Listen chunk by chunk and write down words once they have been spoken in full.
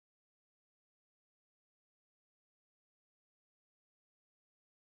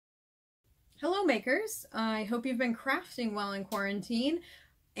Hello makers, I hope you've been crafting well in quarantine,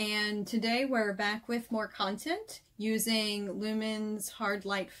 and today we're back with more content using Lumin's hard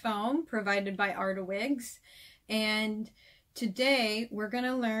light foam provided by Arda Wigs. And today we're going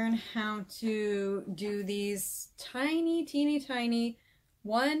to learn how to do these teeny tiny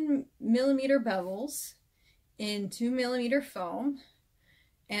 1mm bevels in 2mm foam.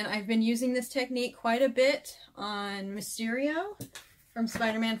 And I've been using this technique quite a bit on Mysterio from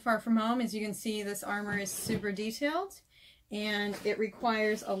Spider-Man Far From Home. As you can see, this armor is super detailed and it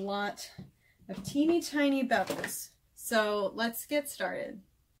requires a lot of teeny tiny bevels. So let's get started.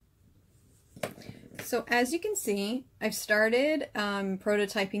 So as you can see, I've started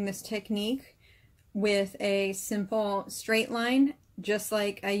prototyping this technique with a simple straight line, just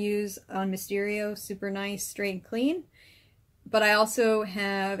like I use on Mysterio, super nice, straight and clean. But I also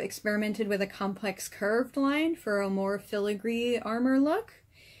have experimented with a complex curved line for a more filigree armor look.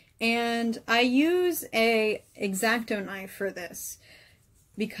 And I use a X-acto knife for this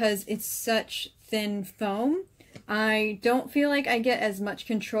because it's such thin foam. I don't feel like I get as much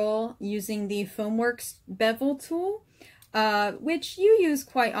control using the Foamworks bevel tool, which you use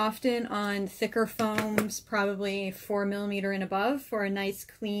quite often on thicker foams, probably 4mm and above, for a nice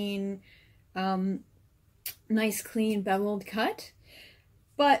clean beveled cut.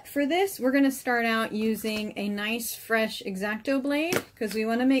 But for this, we're going to start out using a nice fresh X-acto blade because we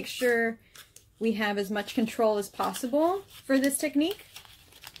want to make sure we have as much control as possible for this technique.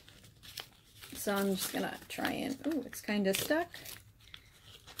 So I'm just going to try and, oh, it's kind of stuck.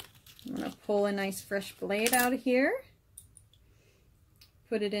 I'm going to pull a nice fresh blade out of here,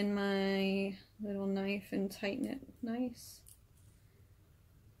 put it in my little knife and tighten it nice.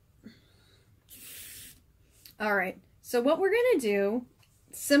 Alright, so what we're going to do,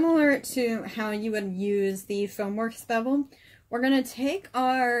 similar to how you would use the Foamworks bevel, we're going to take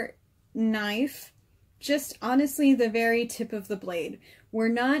our knife, just honestly the very tip of the blade. We're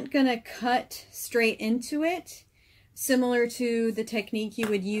not going to cut straight into it, similar to the technique you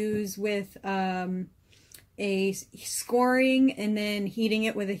would use with a scoring and then heating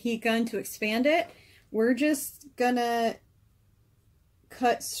it with a heat gun to expand it. We're just going to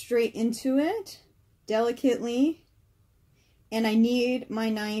cut straight into it delicately, and I need my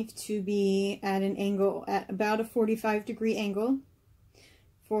knife to be at an angle, at about a 45-degree angle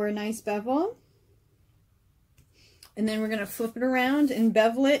for a nice bevel. And then we're going to flip it around and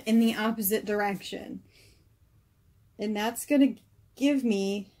bevel it in the opposite direction. And that's going to give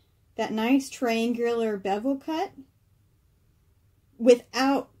me that nice triangular bevel cut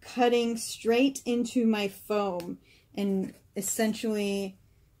without cutting straight into my foam and essentially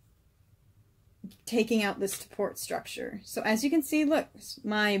taking out the support structure. So as you can see, look,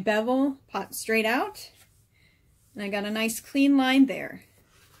 my bevel popped straight out and I got a nice clean line there.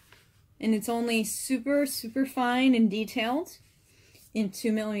 And it's only super fine and detailed in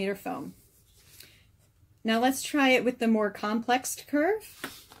 2mm foam. Now let's try it with the more complex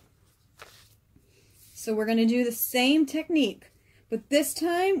curve. So we're going to do the same technique, but this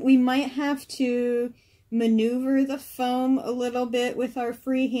time we might have to maneuver the foam a little bit with our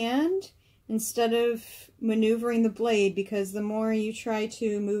free hand instead of maneuvering the blade, because the more you try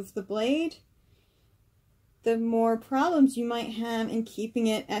to move the blade, the more problems you might have in keeping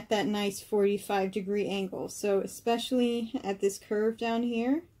it at that nice 45-degree angle. So especially at this curve down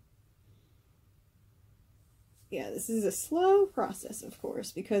here. Yeah, this is a slow process, of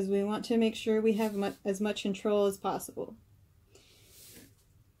course, because we want to make sure we have as much control as possible.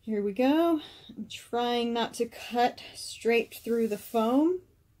 Here we go. I'm trying not to cut straight through the foam,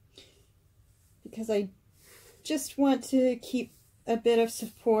 because I just want to keep a bit of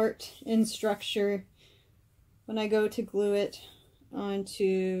support and structure when I go to glue it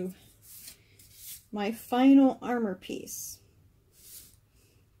onto my final armor piece.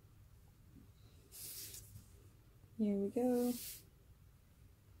 Here we go.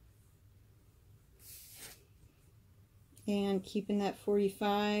 And keeping that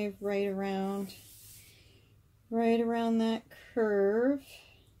 45 right around that curve.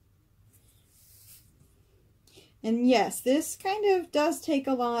 And yes, this kind of does take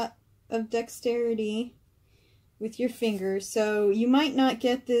a lot of dexterity with your fingers, so you might not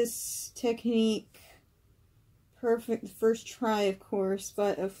get this technique perfect the first try, of course,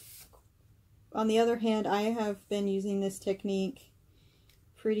 but on the other hand, I have been using this technique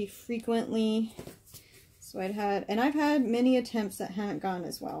pretty frequently, so I've had many attempts that haven't gone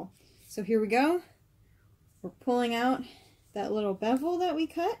as well. So here we go. We're pulling out that little bevel that we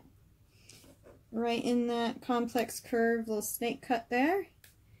cut right in that complex curve, little snake cut there.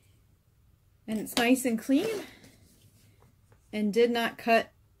 And it's nice and clean and did not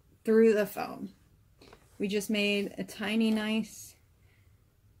cut through the foam. We just made a tiny, nice,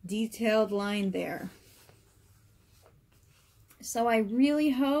 detailed line there. So I really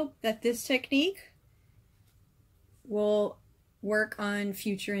hope that this technique will work on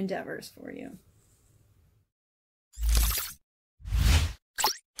future endeavors for you.